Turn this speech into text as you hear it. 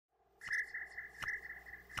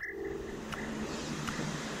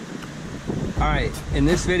Alright, in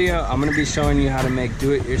this video, I'm going to be showing you how to make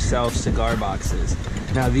do-it-yourself cigar boxes.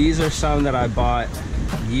 Now these are some that I bought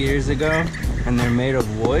years ago, and they're made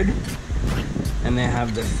of wood, and they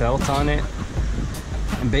have the felt on it.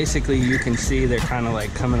 And basically you can see they're kind of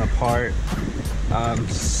like coming apart.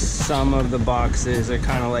 Some of the boxes are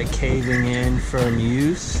kind of like caving in from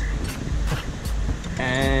use.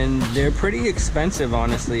 And they're pretty expensive,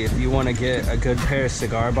 honestly. If you want to get a good pair of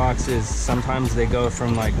cigar boxes, sometimes they go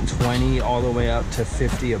from like 20 all the way up to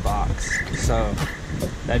 50 a box. So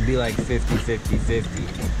that'd be like 50, 50, 50,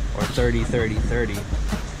 or 30, 30, 30.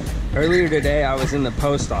 Earlier today, I was in the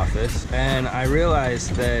post office and I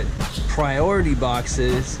realized that priority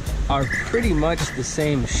boxes are pretty much the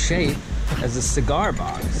same shape as a cigar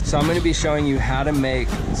box. So I'm going to be showing you how to make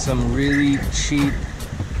some really cheap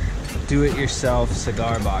do-it-yourself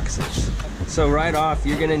cigar boxes. So right off,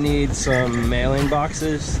 you're gonna need some mailing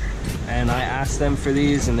boxes, and I asked them for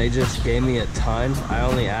these and they just gave me a ton. I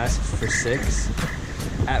only asked for 6.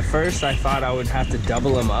 At first I thought I would have to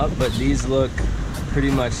double them up, but these look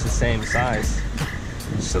pretty much the same size.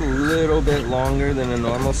 Just a little bit longer than a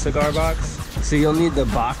normal cigar box. So you'll need the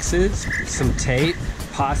boxes, some tape,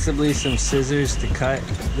 possibly some scissors to cut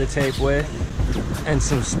the tape with, and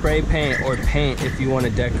some spray paint or paint if you want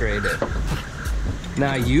to decorate it.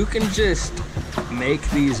 Now you can just make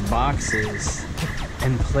these boxes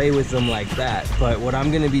and play with them like that, but what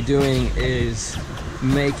I'm going to be doing is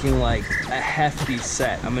making like a hefty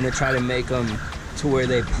set. I'm going to try to make them to where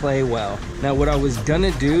they play well. Now what I was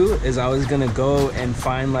gonna do is I was gonna go and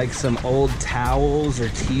find like some old towels or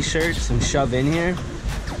t-shirts and shove in here,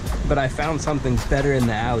 but I found something better in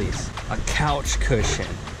the alleys. A couch cushion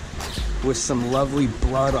with some lovely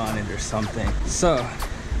blood on it or something. So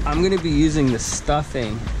I'm gonna be using the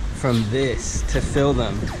stuffing from this to fill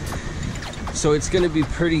them. So it's gonna be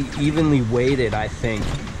pretty evenly weighted, I think.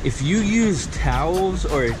 If you use towels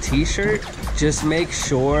or a t-shirt, just make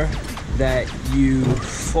sure that you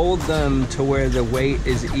fold them to where the weight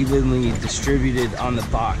is evenly distributed on the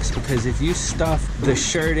box, because if you stuff the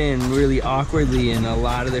shirt in really awkwardly and a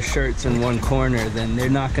lot of the shirts in one corner, then they're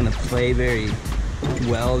not gonna play very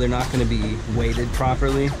well. They're not going to be weighted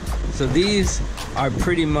properly. So these are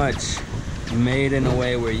pretty much made in a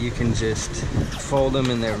way where you can just fold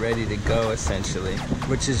them and they're ready to go, essentially,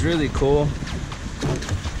 which is really cool.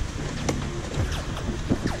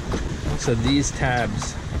 So these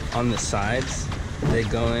tabs on the sides, they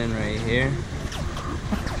go in right here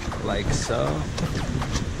like so.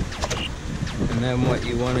 And then what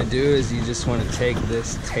you want to do is you just want to take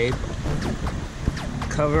this tape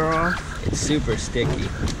cover off. It's super sticky.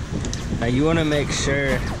 Now you want to make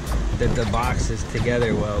sure that the box is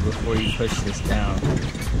together well before you push this down.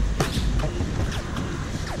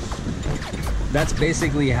 That's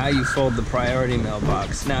basically how you fold the priority mail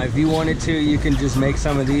box. Now if you wanted to, you can just make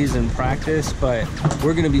some of these and practice, but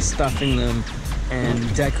we're going to be stuffing them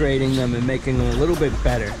and decorating them and making them a little bit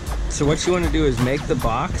better. So what you want to do is make the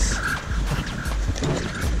box.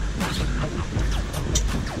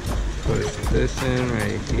 Push this in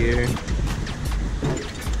right here.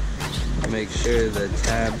 Make sure the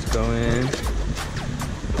tabs go in,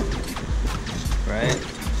 right?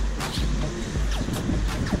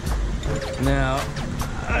 Now,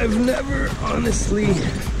 I've never honestly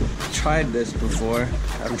tried this before.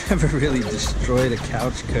 I've never really destroyed a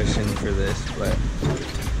couch cushion for this, but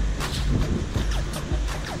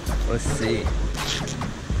let's see.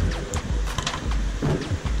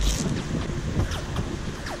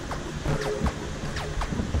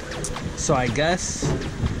 So I guess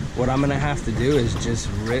what I'm gonna have to do is just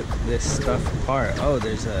rip this stuff apart. Oh,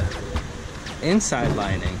 there's a inside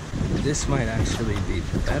lining. This might actually be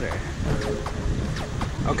better.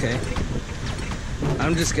 Okay,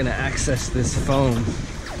 I'm just gonna access this foam.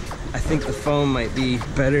 I think the foam might be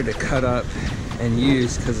better to cut up and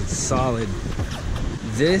use because it's solid.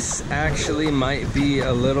 This actually might be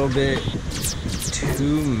a little bit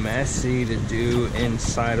too messy to do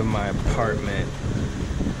inside of my apartment.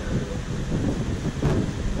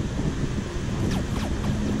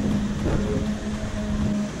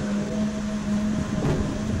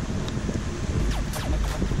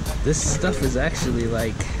 This stuff is actually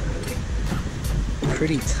like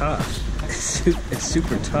pretty tough. It's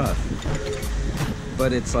super tough,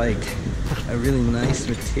 but it's like a really nice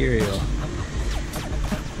material.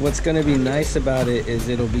 What's going to be nice about it is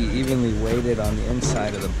it'll be evenly weighted on the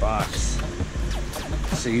inside of the box,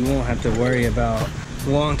 so you won't have to worry about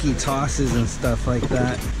wonky tosses and stuff like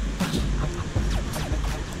that.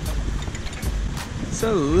 It's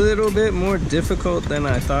a little bit more difficult than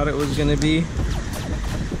I thought it was going to be,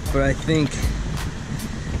 but I think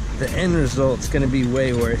the end result's gonna be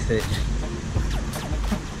way worth it.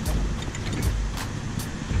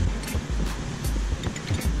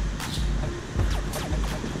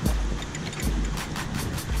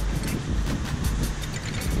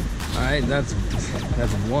 Alright, that's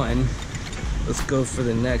one. Let's go for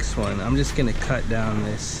the next one. I'm just gonna cut down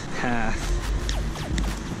this half.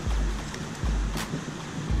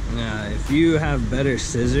 Now, if you have better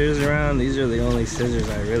scissors around, these are the only scissors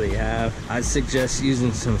I really have. I'd suggest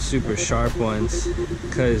using some super sharp ones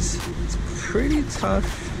because it's pretty tough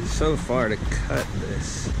so far to cut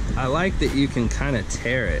this. I like that you can kind of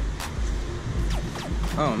tear it.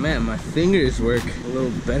 Oh man, my fingers work a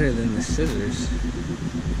little better than the scissors.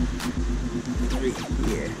 Right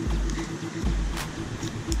here.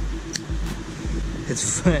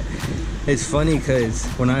 It's funny because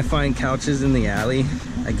when I find couches in the alley,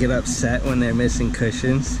 I get upset when they're missing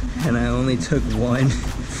cushions, and I only took one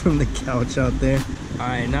from the couch out there.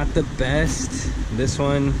 Alright, not the best. This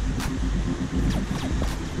one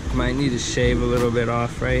might need to shave a little bit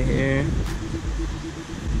off right here.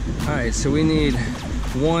 Alright, so we need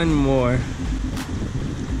one more.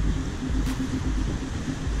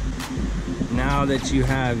 Now that you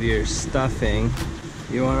have your stuffing,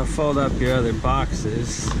 you want to fold up your other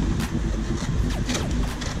boxes.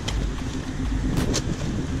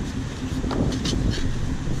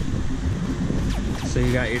 So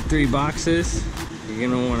you got your 3 boxes. You're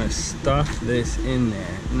gonna want to stuff this in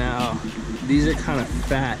there. Now, these are kind of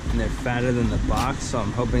fat and they're fatter than the box, so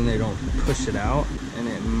I'm hoping they don't push it out, and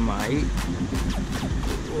it might.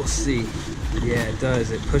 We'll see. Yeah, it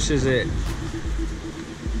does. It pushes it.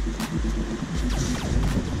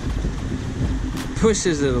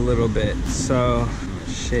 Pushes it a little bit, so I'm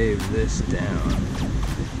gonna shave this down.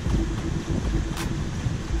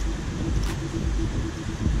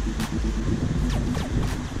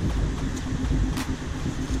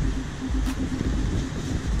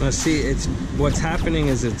 Now see, what's happening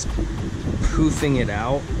is it's poofing it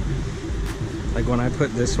out. Like when I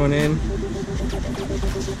put this one in,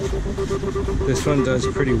 this one does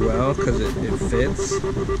pretty well because it fits.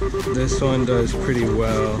 This one does pretty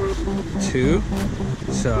well too.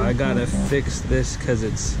 So I gotta fix this because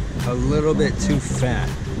it's a little bit too fat.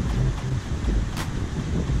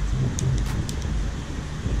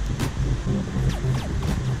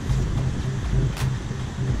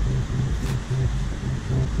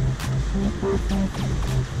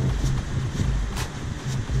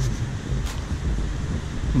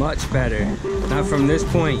 Much better. Now from this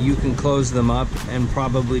point you can close them up and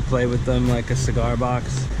probably play with them like a cigar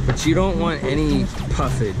box, but you don't want any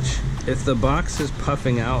puffage. If the box is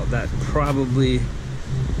puffing out, that probably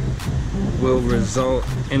will result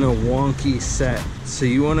in a wonky set. So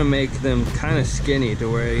you want to make them kind of skinny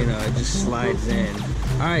to where, you know, it just slides in.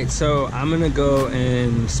 Alright, so I'm gonna go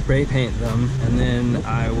and spray paint them and then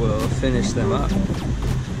I will finish them up.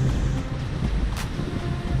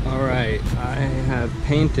 Alright, I have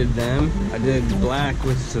painted them. I did black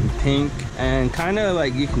with some pink, and kind of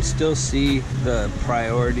like you can still see the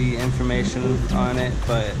priority information on it,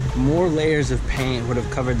 but more layers of paint would have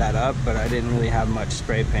covered that up, but I didn't really have much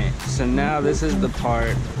spray paint. So now this is the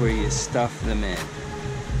part where you stuff them in.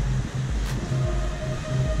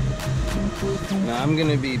 Now I'm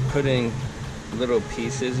gonna be putting little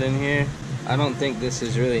pieces in here. I don't think this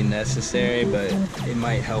is really necessary, but it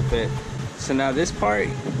might help it. So now this part,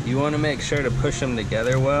 you want to make sure to push them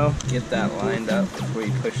together well. Get that lined up before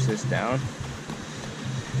you push this down.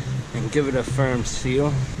 And give it a firm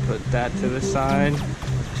seal. Put that to the side.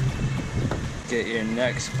 Get your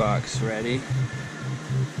next box ready.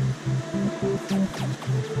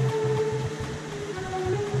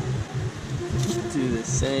 Do the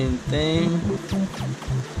same thing.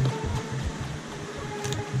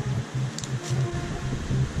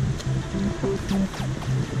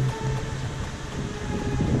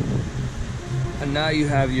 And now you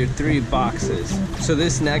have your 3 boxes. So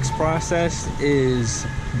this next process is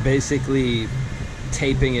basically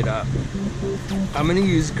taping it up. I'm gonna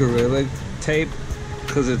use Gorilla tape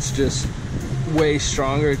because it's just way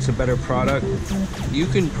stronger. It's a better product. You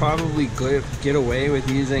can probably get away with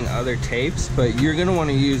using other tapes, but you're gonna want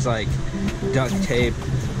to use like duct tape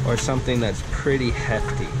or something that's pretty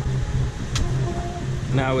hefty.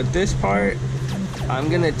 Now with this part, I'm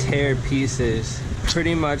gonna tear pieces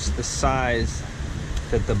pretty much the size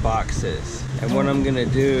that the box is. And what I'm gonna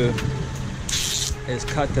do is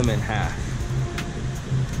cut them in half.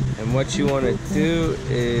 And what you wanna do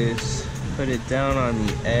is put it down on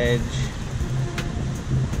the edge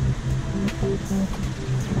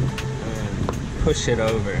and push it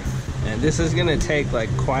over. And this is gonna take like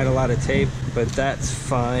quite a lot of tape, but that's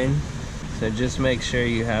fine. So just make sure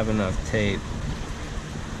you have enough tape.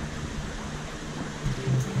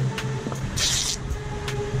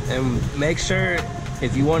 And make sure,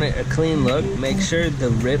 if you want a clean look, make sure the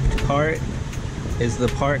ripped part is the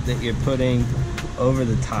part that you're putting over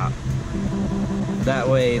the top. That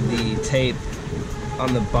way the tape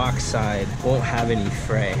on the box side won't have any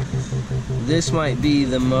fray. This might be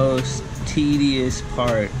the most tedious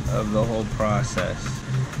part of the whole process.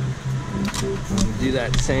 Do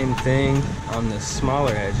that same thing on the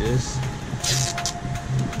smaller edges.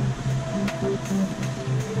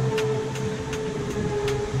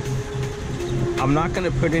 I'm not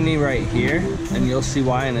gonna put any right here, and you'll see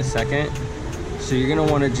why in a second. So you're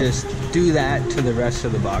gonna wanna just do that to the rest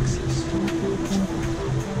of the boxes.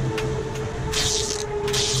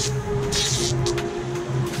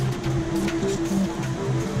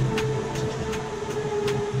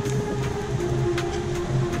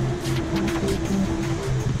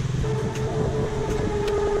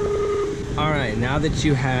 Alright, now that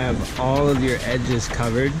you have all of your edges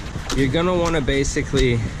covered, you're gonna wanna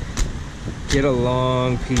basically get a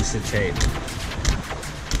long piece of tape.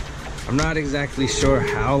 I'm not exactly sure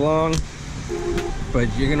how long, but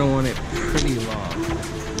you're gonna want it pretty long.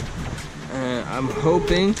 I'm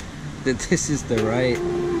hoping that this is the right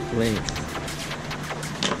length.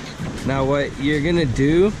 Now what you're gonna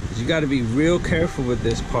do is you gotta be real careful with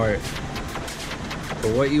this part.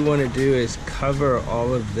 But what you wanna do is cover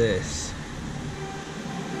all of this.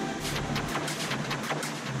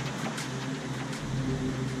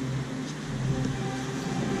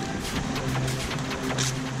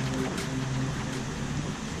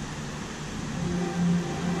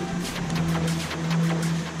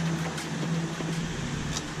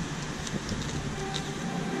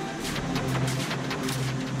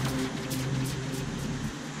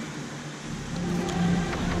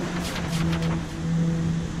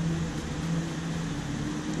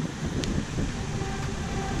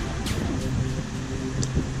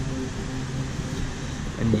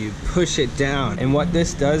 And you push it down, and what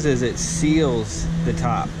this does is it seals the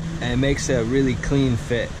top and it makes a really clean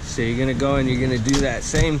fit. So you're gonna go and you're gonna do that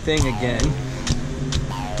same thing again.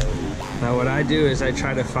 Now what I do is I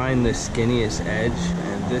try to find the skinniest edge,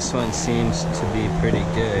 and this one seems to be pretty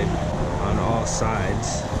good on all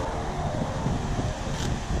sides.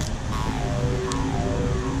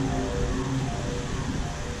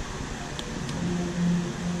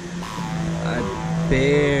 I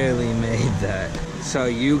barely made that. So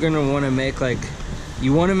you're gonna wanna make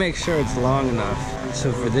you wanna make sure it's long enough.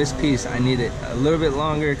 So for this piece, I need it a little bit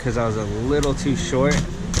longer because I was a little too short.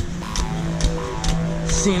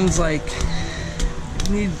 Seems like it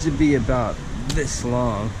needs to be about this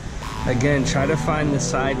long. Again, try to find the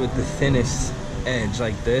side with the thinnest edge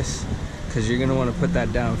like this, because you're gonna wanna put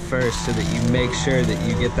that down first so that you make sure that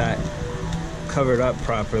you get that covered up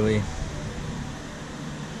properly.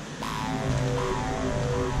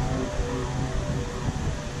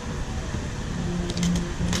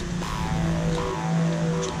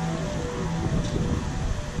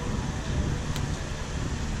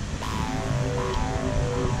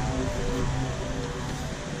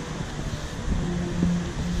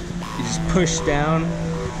 Push down,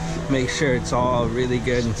 make sure it's all really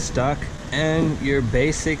good and stuck, and you're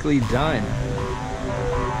basically done.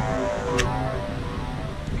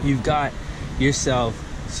 You've got yourself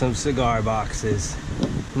some cigar boxes.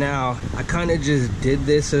 Now, I kind of just did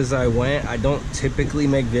this as I went. I don't typically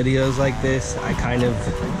make videos like this. I kind of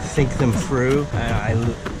think them through. I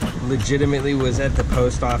legitimately was at the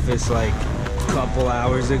post office like a couple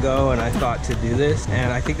hours ago and I thought to do this,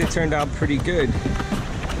 and I think it turned out pretty good.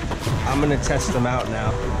 I'm gonna test them out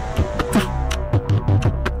now.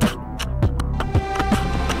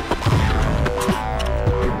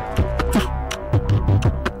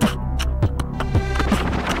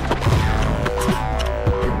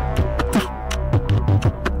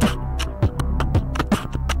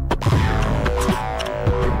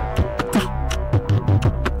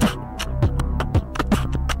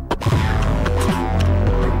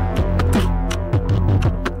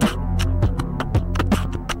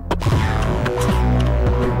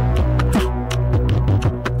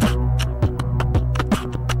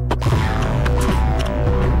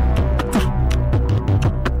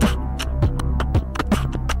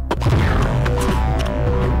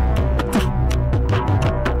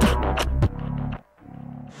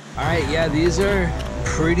 Yeah, these are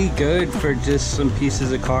pretty good for just some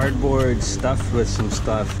pieces of cardboard stuffed with some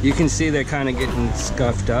stuff. You can see they're kind of getting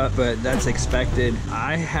scuffed up, but that's expected.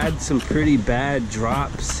 I had some pretty bad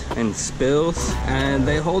drops and spills, and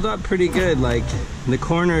they hold up pretty good. Like, The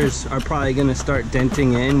corners are probably gonna start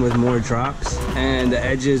denting in with more drops, and the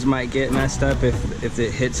edges might get messed up if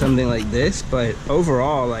it hits something like this, but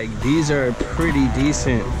overall, like, these are pretty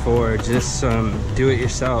decent for just some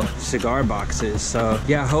do-it-yourself cigar boxes. So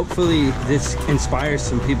yeah, hopefully this inspires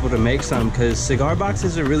some people to make some, because cigar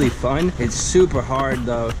boxes are really fun. It's super hard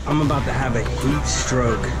though. I'm about to have a heat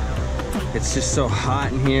stroke. It's just so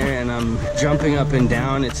hot in here, and I'm jumping up and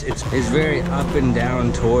down. It's very up and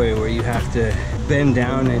down toy where you have to bend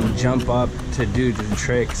down and jump up to do the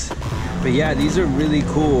tricks. But yeah, these are really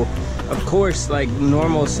cool. Of course, like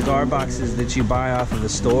normal cigar boxes that you buy off of the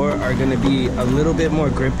store are gonna be a little bit more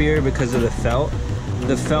grippier because of the felt.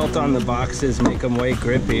 The felt on the boxes make them way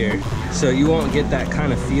grippier, so you won't get that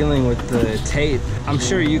kind of feeling with the tape. I'm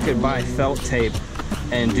sure you could buy felt tape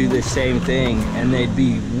and do the same thing and they'd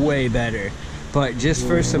be way better, but just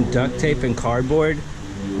for some duct tape and cardboard,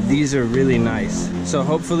 these are really nice. So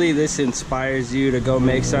hopefully this inspires you to go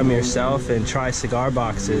make some yourself and try cigar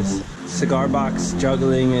boxes. Cigar box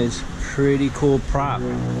juggling is pretty cool prop,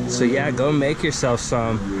 so yeah, go make yourself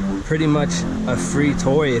some. Pretty much a free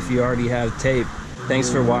toy if you already have tape. Thanks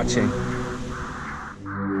for watching.